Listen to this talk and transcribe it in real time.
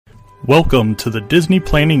Welcome to the Disney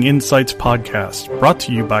Planning Insights podcast, brought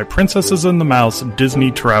to you by Princesses and the Mouse Disney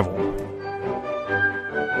Travel.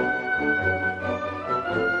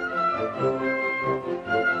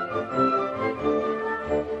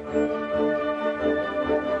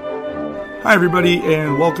 Hi everybody,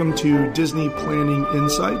 and welcome to Disney Planning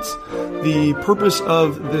Insights. The purpose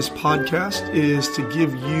of this podcast is to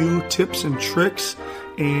give you tips and tricks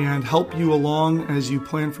and help you along as you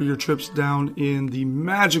plan for your trips down in the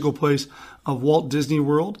magical place of Walt Disney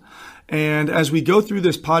World. And as we go through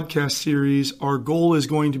this podcast series, our goal is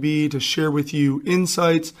going to be to share with you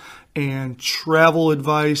insights and travel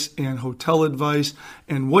advice and hotel advice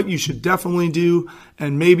and what you should definitely do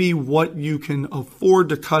and maybe what you can afford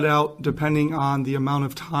to cut out depending on the amount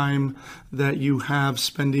of time that you have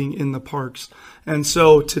spending in the parks. And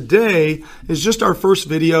so today is just our first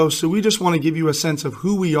video, so we just want to give you a sense of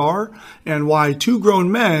who we are and why two grown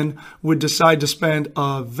men would decide to spend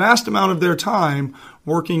a vast amount of their time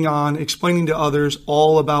working on explaining to others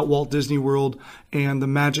all about Walt Disney World and the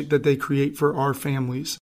magic that they create for our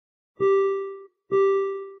families.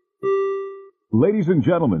 Ladies and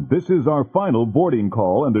gentlemen, this is our final boarding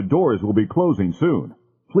call and the doors will be closing soon.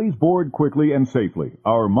 Please board quickly and safely.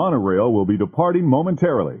 Our monorail will be departing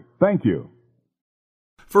momentarily. Thank you.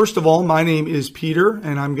 First of all, my name is Peter,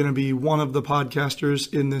 and I'm going to be one of the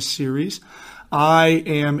podcasters in this series. I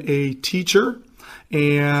am a teacher,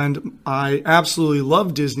 and I absolutely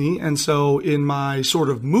love Disney, and so in my sort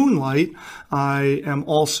of moonlight, I am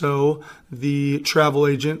also the travel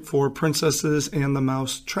agent for Princesses and the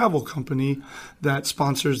Mouse Travel Company that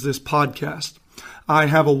sponsors this podcast. I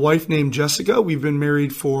have a wife named Jessica. We've been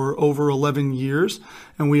married for over 11 years,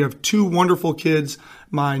 and we have two wonderful kids.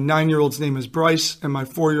 My 9-year-old's name is Bryce, and my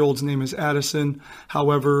 4-year-old's name is Addison.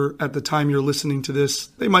 However, at the time you're listening to this,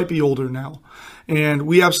 they might be older now. And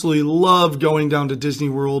we absolutely love going down to Disney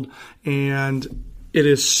World, and it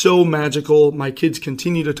is so magical. My kids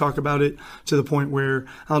continue to talk about it to the point where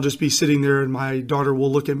I'll just be sitting there and my daughter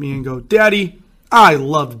will look at me and go, "Daddy, I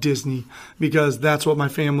love Disney," because that's what my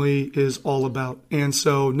family is all about. And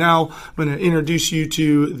so now I'm going to introduce you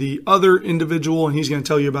to the other individual, and he's going to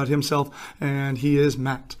tell you about himself, and he is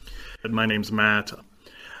Matt. My name's Matt.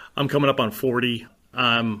 I'm coming up on 40.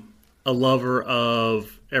 I'm a lover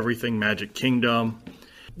of everything Magic Kingdom.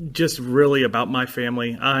 Just really about my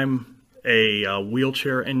family. I'm a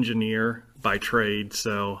wheelchair engineer by trade,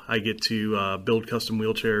 so I get to build custom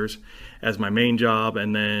wheelchairs as my main job,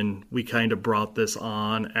 and then we kind of brought this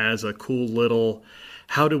on as a cool little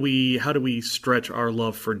how do we stretch our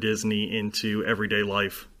love for Disney into everyday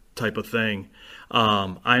life type of thing.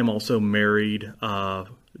 I am also married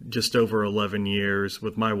just over 11 years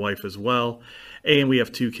with my wife as well, and we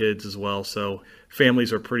have two kids as well, so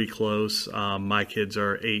families are pretty close. My kids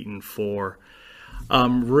are 8 and 4.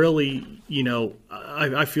 Really,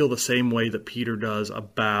 I feel the same way that Peter does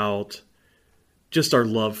about just our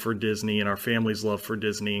love for Disney and our family's love for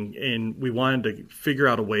Disney. And we wanted to figure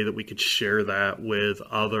out a way that we could share that with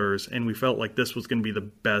others. And we felt like this was going to be the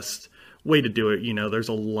best way to do it. There's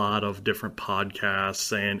a lot of different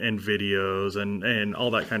podcasts and videos and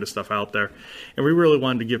all that kind of stuff out there. And we really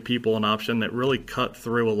wanted to give people an option that really cut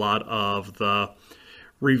through a lot of the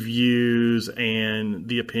reviews and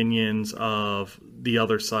the opinions of the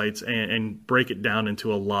other sites and break it down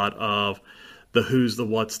into a lot of the who's, the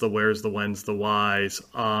what's, the where's, the when's, the why's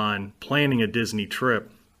on planning a Disney trip.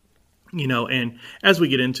 And as we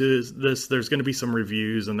get into this, there's going to be some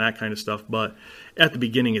reviews and that kind of stuff. But at the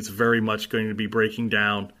beginning, it's very much going to be breaking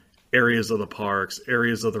down areas of the parks,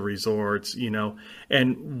 areas of the resorts,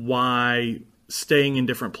 and why staying in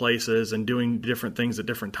different places and doing different things at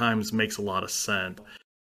different times makes a lot of sense.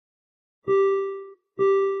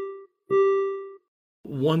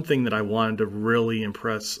 One thing that I wanted to really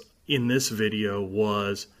impress in this video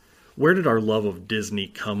was, where did our love of Disney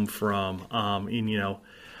come from?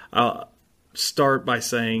 I'll start by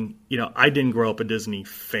saying, I didn't grow up a Disney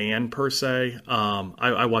fan per se.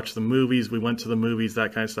 I watched the movies. We went to the movies,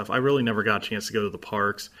 that kind of stuff. I really never got a chance to go to the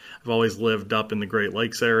parks. I've always lived up in the Great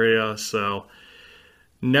Lakes area, so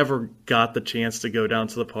never got the chance to go down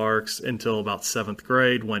to the parks until about 7th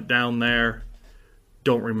grade. Went down there.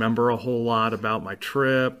 Don't remember a whole lot about my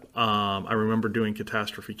trip. I remember doing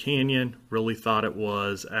Catastrophe Canyon. Really thought it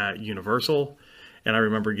was at Universal. And I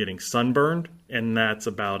remember getting sunburned, and that's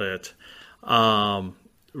about it.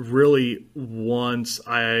 Really, once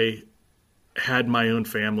I had my own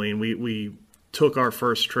family and we took our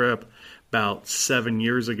first trip about 7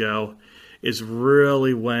 years ago, is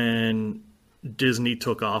really when Disney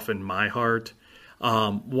took off in my heart.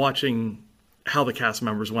 Watching how the cast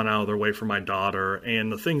members went out of their way for my daughter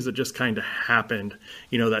and the things that just kind of happened,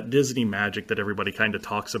 that Disney magic that everybody kind of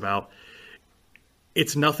talks about.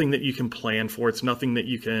 It's nothing that you can plan for. It's nothing that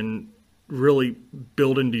you can really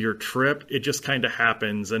build into your trip. It just kind of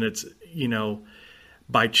happens, and it's,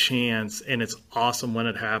 by chance, and it's awesome when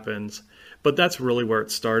it happens. But that's really where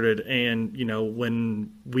it started. And,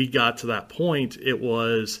 when we got to that point, it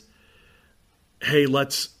was, hey,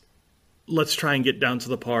 let's try and get down to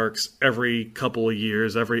the parks every couple of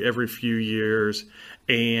years, every few years.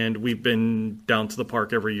 And we've been down to the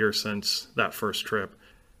park every year since that first trip.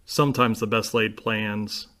 Sometimes the best laid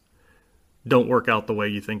plans don't work out the way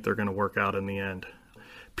you think they're going to work out in the end.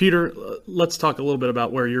 Peter, let's talk a little bit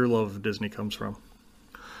about where your love of Disney comes from.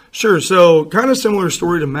 Sure. So kind of similar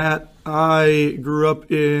story to Matt. I grew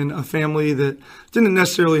up in a family that didn't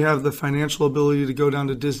necessarily have the financial ability to go down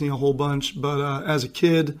to Disney a whole bunch. But as a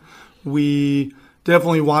kid, we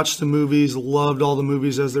definitely watched the movies, loved all the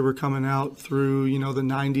movies as they were coming out through, the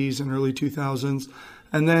 90s and early 2000s.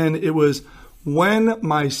 And then it was when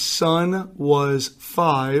my son was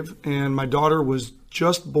 5 and my daughter was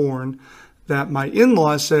just born that my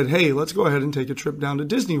in-laws said, hey, let's go ahead and take a trip down to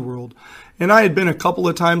Disney World. And I had been a couple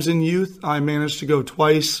of times in youth. I managed to go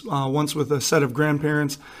twice, once with a set of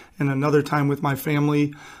grandparents and another time with my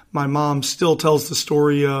family. My mom still tells the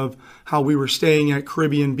story of how we were staying at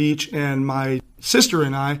Caribbean Beach and my sister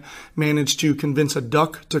and I managed to convince a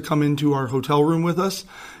duck to come into our hotel room with us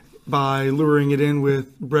by luring it in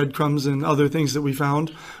with breadcrumbs and other things that we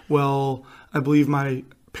found. Well, I believe my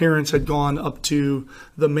parents had gone up to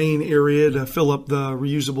the main area to fill up the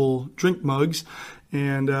reusable drink mugs.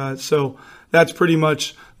 And so that's pretty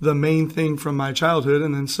much the main thing from my childhood.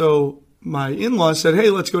 And then so my in-laws said, hey,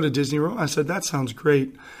 let's go to Disney World. I said, that sounds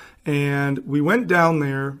great. And we went down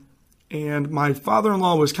there, and my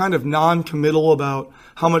father-in-law was kind of non-committal about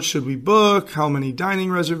how much should we book, how many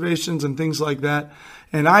dining reservations and things like that.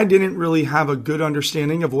 And I didn't really have a good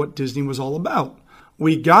understanding of what Disney was all about.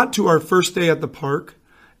 We got to our first day at the park,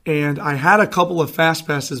 and I had a couple of fast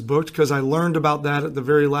passes booked because I learned about that at the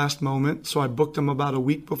very last moment. So I booked them about a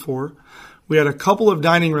week before. We had a couple of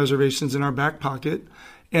dining reservations in our back pocket.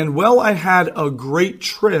 And while I had a great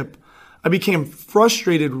trip, I became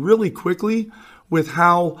frustrated really quickly with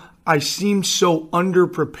how I seemed so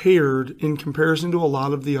underprepared in comparison to a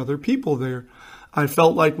lot of the other people there. I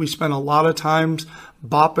felt like we spent a lot of times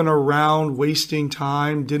bopping around, wasting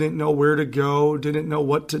time, didn't know where to go, didn't know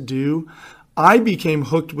what to do. I became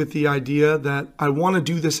hooked with the idea that I want to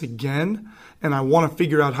do this again and I want to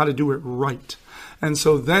figure out how to do it right. And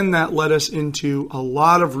so then that led us into a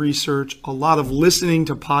lot of research, a lot of listening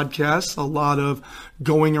to podcasts, a lot of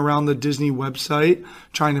going around the Disney website,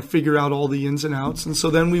 trying to figure out all the ins and outs. And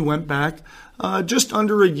so then we went back just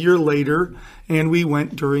under a year later, and we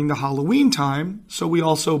went during the Halloween time. So we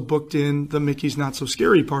also booked in the Mickey's Not So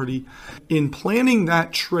Scary Party. In planning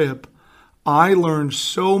that trip, I learned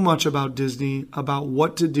so much about Disney, about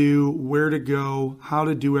what to do, where to go, how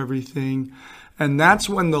to do everything. And that's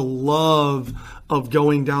when the love of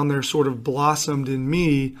going down there sort of blossomed in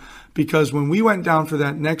me, because when we went down for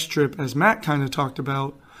that next trip, as Matt kind of talked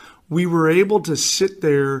about, we were able to sit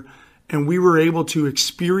there and we were able to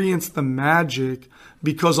experience the magic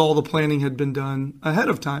because all the planning had been done ahead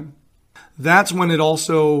of time. That's when it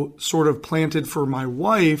also sort of planted for my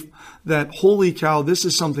wife that, holy cow, this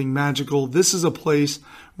is something magical. This is a place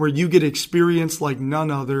where you get experience like none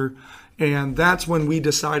other. And that's when we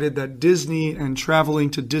decided that Disney and traveling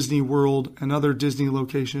to Disney World and other Disney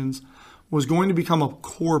locations was going to become a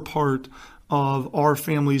core part of our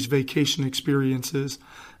family's vacation experiences.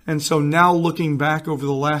 And so now looking back over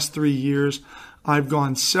the last 3 years, I've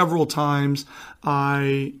gone several times.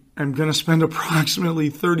 I am going to spend approximately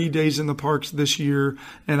 30 days in the parks this year,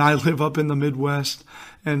 and I live up in the Midwest.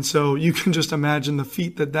 And so you can just imagine the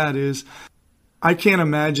feat that is. I can't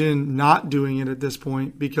imagine not doing it at this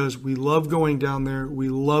point because we love going down there. We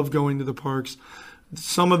love going to the parks.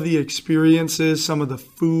 Some of the experiences, some of the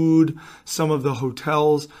food, some of the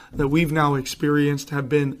hotels that we've now experienced have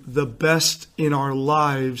been the best in our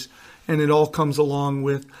lives. And it all comes along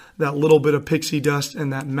with that little bit of pixie dust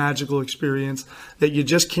and that magical experience that you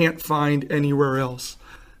just can't find anywhere else.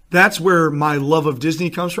 That's where my love of Disney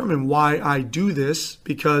comes from and why I do this,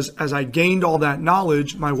 because as I gained all that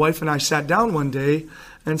knowledge, my wife and I sat down one day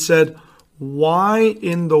and said, why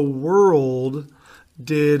in the world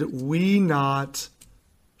did we not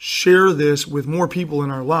share this with more people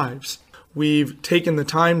in our lives? We've taken the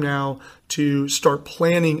time now to start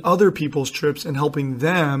planning other people's trips and helping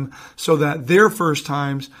them so that their first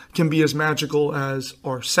times can be as magical as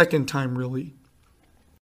our second time, really.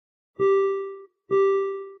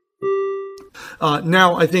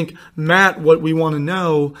 Now, I think, Matt, what we want to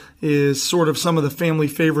know is sort of some of the family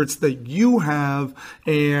favorites that you have,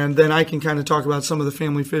 and then I can kind of talk about some of the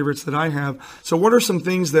family favorites that I have. So what are some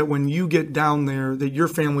things that when you get down there that your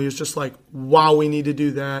family is just like, wow, we need to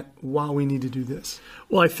do that, wow, we need to do this?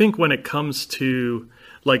 Well, I think when it comes to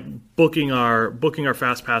like booking our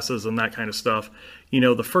fast passes and that kind of stuff,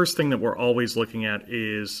 the first thing that we're always looking at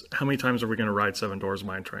is how many times are we going to ride Seven Dwarfs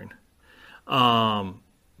Mine Train?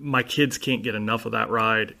 My kids can't get enough of that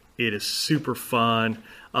ride. It is super fun.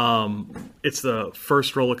 It's the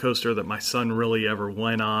first roller coaster that my son really ever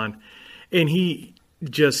went on. And he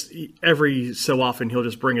just, every so often, he'll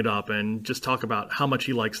just bring it up and just talk about how much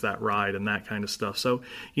he likes that ride and that kind of stuff. So,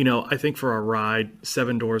 I think for our ride,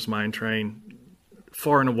 Seven Dwarfs Mine Train,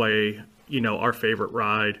 far and away, our favorite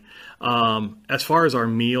ride. As far as our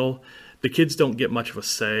meal, the kids don't get much of a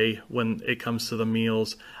say when it comes to the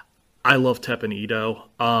meals. I love Teppanydo.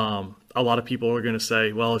 A lot of people are going to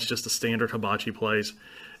say, well, it's just a standard hibachi place.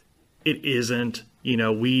 It isn't.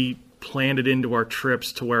 We planned it into our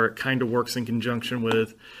trips to where it kind of works in conjunction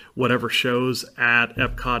with whatever shows at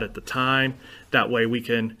Epcot at the time. That way we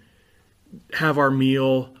can have our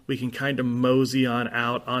meal. We can kind of mosey on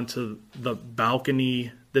out onto the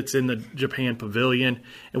balcony that's in the Japan Pavilion,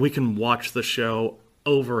 and we can watch the show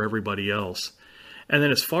over everybody else. And then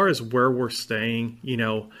as far as where we're staying,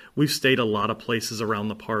 we've stayed a lot of places around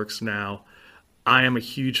the parks now. I am a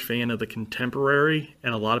huge fan of the Contemporary,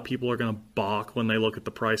 and a lot of people are going to balk when they look at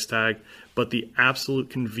the price tag, but the absolute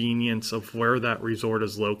convenience of where that resort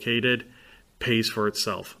is located pays for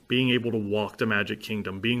itself. Being able to walk to Magic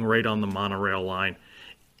Kingdom, being right on the monorail line,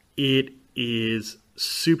 it is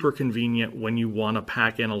super convenient when you want to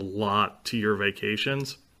pack in a lot to your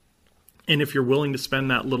vacations. And if you're willing to spend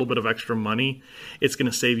that little bit of extra money, it's going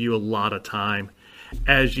to save you a lot of time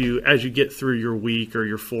as you get through your week or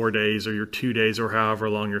your 4 days or your 2 days or however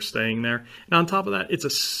long you're staying there. And on top of that, it's a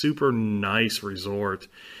super nice resort.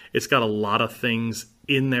 It's got a lot of things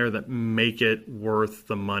in there that make it worth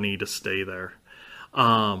the money to stay there.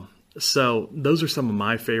 So those are some of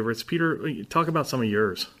my favorites. Peter, talk about some of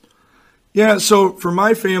yours. Yeah, so for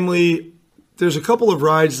my family, there's a couple of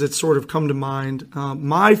rides that sort of come to mind.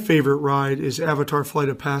 My favorite ride is Avatar Flight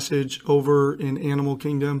of Passage over in Animal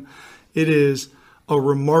Kingdom. It is a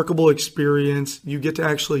remarkable experience. You get to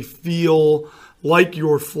actually feel like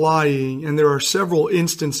you're flying, and there are several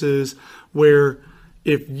instances where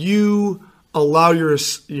if you allow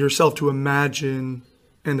yourself to imagine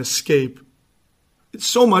and escape, it's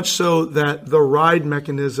so much so that the ride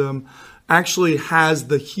mechanism actually has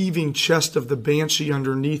the heaving chest of the Banshee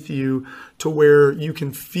underneath you to where you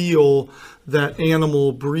can feel that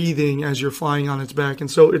animal breathing as you're flying on its back. And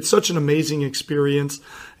so it's such an amazing experience.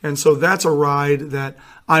 And so that's a ride that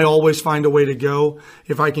I always find a way to go.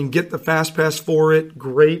 If I can get the fast pass for it,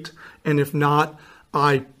 great. And if not,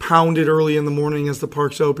 I pound it early in the morning as the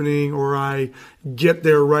park's opening, or I get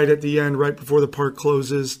there right at the end, right before the park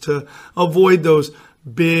closes, to avoid those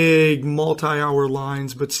big multi-hour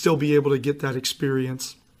lines, but still be able to get that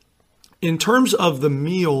experience. In terms of the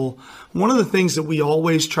meal, one of the things that we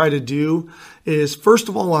always try to do is, first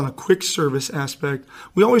of all, on a quick service aspect,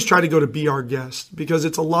 we always try to go to Be Our Guest, because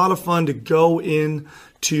it's a lot of fun to go in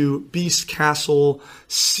to Beast Castle,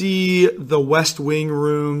 see the West Wing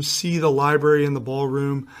room, see the library and the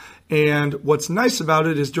ballroom. And what's nice about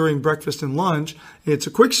it is during breakfast and lunch, it's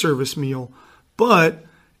a quick service meal, but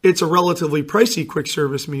it's a relatively pricey quick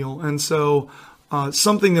service meal. And so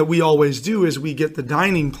something that we always do is we get the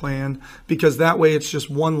dining plan, because that way it's just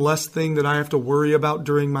one less thing that I have to worry about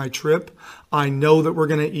during my trip. I know that we're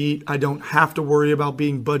going to eat. I don't have to worry about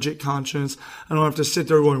being budget conscious. I don't have to sit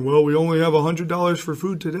there going, well, we only have $100 for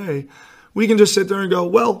food today. We can just sit there and go,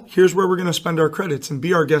 well, here's where we're going to spend our credits. And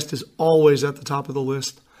Be Our Guest is always at the top of the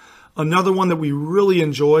list. Another one that we really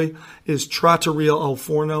enjoy is Trattoria Al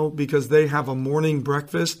Forno, because they have a morning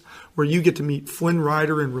breakfast where you get to meet Flynn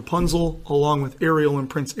Rider and Rapunzel along with Ariel and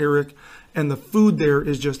Prince Eric. And the food there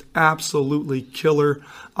is just absolutely killer.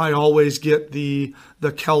 I always get the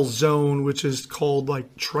calzone, which is called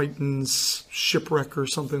like Triton's Shipwreck or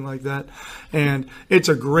something like that. And it's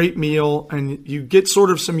a great meal, and you get sort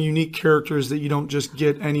of some unique characters that you don't just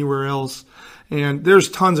get anywhere else. And there's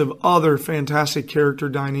tons of other fantastic character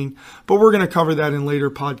dining, but we're going to cover that in later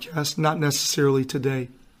podcasts, not necessarily today.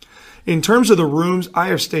 In terms of the rooms, I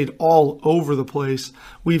have stayed all over the place.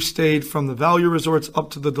 We've stayed from the value resorts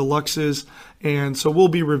up to the deluxes, and so we'll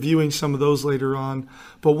be reviewing some of those later on.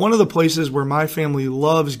 But one of the places where my family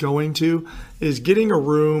loves going to is getting a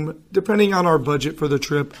room, depending on our budget for the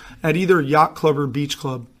trip, at either Yacht Club or Beach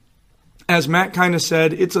Club. As Matt kind of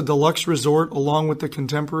said, it's a deluxe resort along with the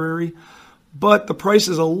Contemporary, but the price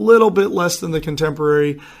is a little bit less than the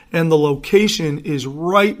Contemporary, and the location is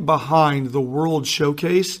right behind the World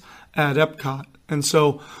Showcase at Epcot. And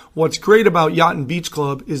so what's great about Yacht and Beach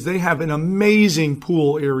Club is they have an amazing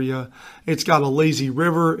pool area. It's got a lazy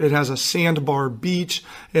river. It has a sandbar beach.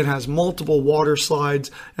 It has multiple water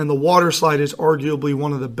slides. And the water slide is arguably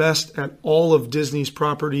one of the best at all of Disney's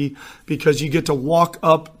property because you get to walk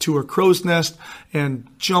up to a crow's nest and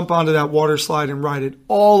jump onto that water slide and ride it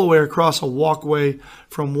all the way across a walkway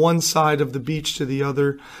from one side of the beach to the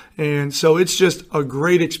other. And so it's just a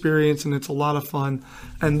great experience and it's a lot of fun.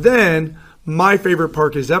 And then my favorite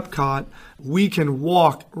park is Epcot. We can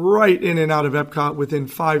walk right in and out of Epcot within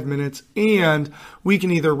 5 minutes, and we can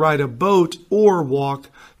either ride a boat or walk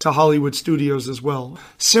to Hollywood Studios as well.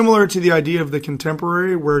 Similar to the idea of the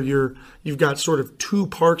Contemporary, where you've got sort of two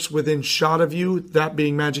parks within shot of you, that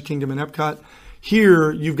being Magic Kingdom and Epcot.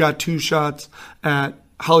 Here, you've got two shots at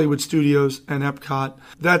Hollywood Studios and Epcot.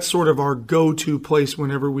 That's sort of our go-to place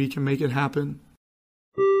whenever we can make it happen.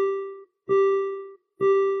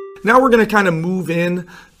 Now we're going to kind of move in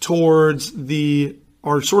towards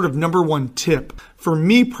our sort of number one tip. For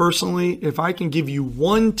me personally, if I can give you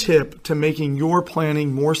one tip to making your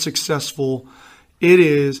planning more successful, it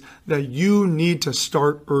is that you need to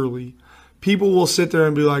start early. People will sit there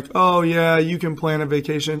and be like, oh yeah, you can plan a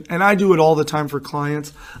vacation. And I do it all the time for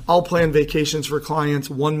clients. I'll plan vacations for clients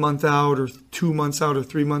 1 month out or 2 months out or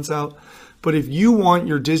 3 months out. But if you want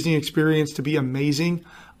your Disney experience to be amazing,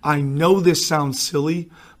 I know this sounds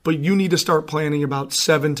silly, but you need to start planning about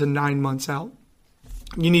 7 to 9 months out.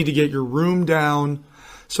 You need to get your room down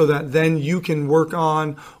so that then you can work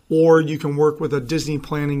on, or you can work with a Disney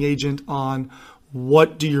planning agent on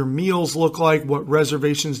what do your meals look like, what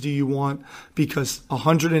reservations do you want, because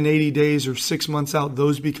 180 days or 6 months out,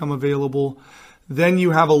 those become available. Then you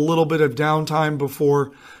have a little bit of downtime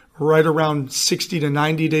before right around 60 to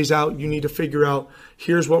 90 days out, you need to figure out,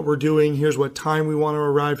 here's what we're doing, here's what time we want to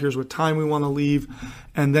arrive, here's what time we want to leave,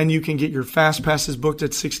 and then you can get your fast passes booked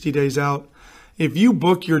at 60 days out. If you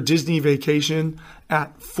book your Disney vacation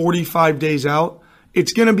at 45 days out,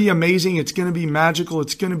 it's going to be amazing, it's going to be magical,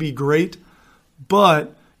 it's going to be great,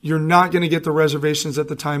 but you're not going to get the reservations at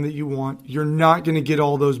the time that you want. You're not going to get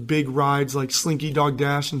all those big rides like Slinky Dog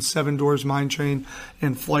Dash and Seven Dwarfs Mine Train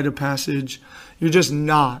and Flight of Passage. You're just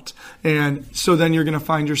not. And so then you're going to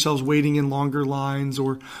find yourselves waiting in longer lines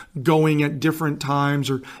or going at different times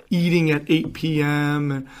or eating at 8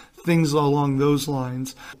 p.m. and things along those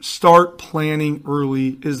lines. Start planning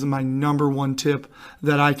early is my number one tip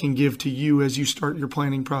that I can give to you as you start your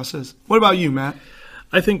planning process. What about you, Matt?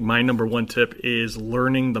 I think my number one tip is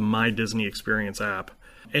learning the My Disney Experience app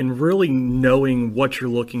and really knowing what you're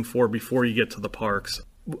looking for before you get to the parks.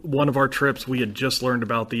 One of our trips, we had just learned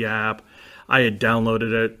about the app. I had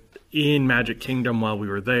downloaded it in Magic Kingdom while we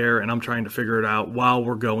were there, and I'm trying to figure it out while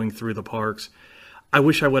we're going through the parks. I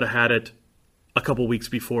wish I would have had it a couple weeks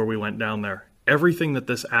before we went down there. Everything that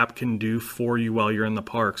this app can do for you while you're in the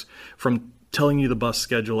parks, from telling you the bus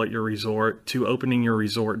schedule at your resort, to opening your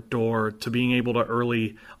resort door, to being able to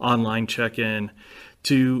early online check-in,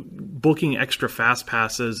 to booking extra fast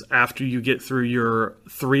passes after you get through your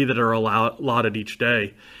 3 that are allotted each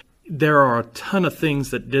day. There are a ton of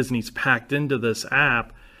things that Disney's packed into this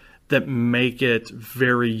app that make it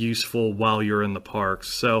very useful while you're in the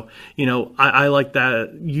parks. So, I like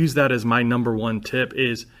that. Use that as my number one tip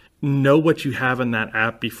is know what you have in that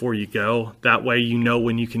app before you go. That way you know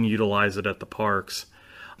when you can utilize it at the parks.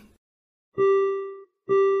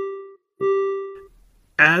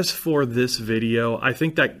 As for this video, I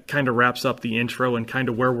think that kind of wraps up the intro and kind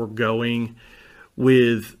of where we're going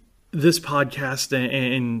with this podcast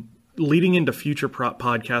and leading into future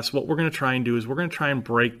podcasts. What we're going to try and do is we're going to try and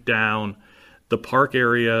break down the park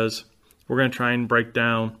areas. We're going to try and break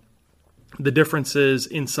down the differences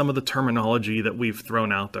in some of the terminology that we've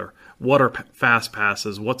thrown out there. What are fast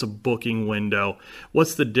passes? What's a booking window?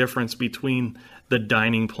 What's the difference between the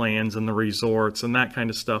dining plans and the resorts and that kind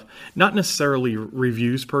of stuff? Not necessarily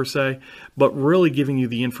reviews per se, but really giving you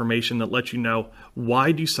the information that lets you know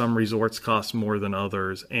why do some resorts cost more than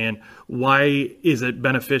others, and why is it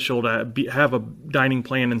beneficial to have a dining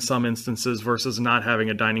plan in some instances versus not having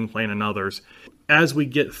a dining plan in others. As we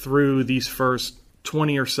get through these first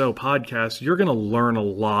 20 or so podcasts, you're going to learn a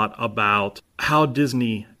lot about how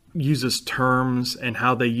Disney uses terms and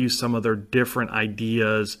how they use some of their different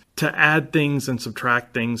ideas to add things and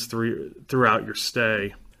subtract things throughout your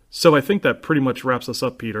stay. So I think that pretty much wraps us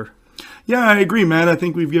up, Peter. Yeah, I agree, Matt. I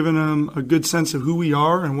think we've given them a good sense of who we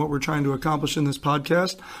are and what we're trying to accomplish in this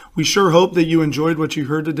podcast. We sure hope that you enjoyed what you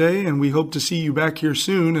heard today, and we hope to see you back here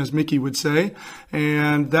soon, as Mickey would say.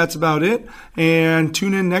 And that's about it. And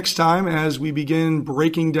tune in next time as we begin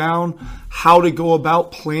breaking down how to go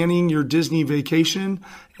about planning your Disney vacation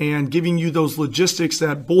and giving you those logistics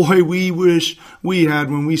that, boy, we wish we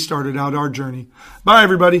had when we started out our journey. Bye,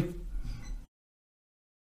 everybody.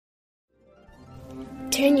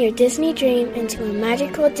 Turn your Disney dream into a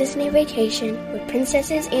magical Disney vacation with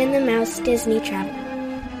Princesses and the Mouse Disney Travel.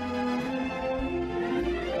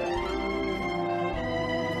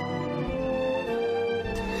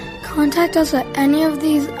 Contact us at any of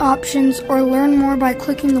these options or learn more by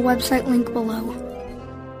clicking the website link below.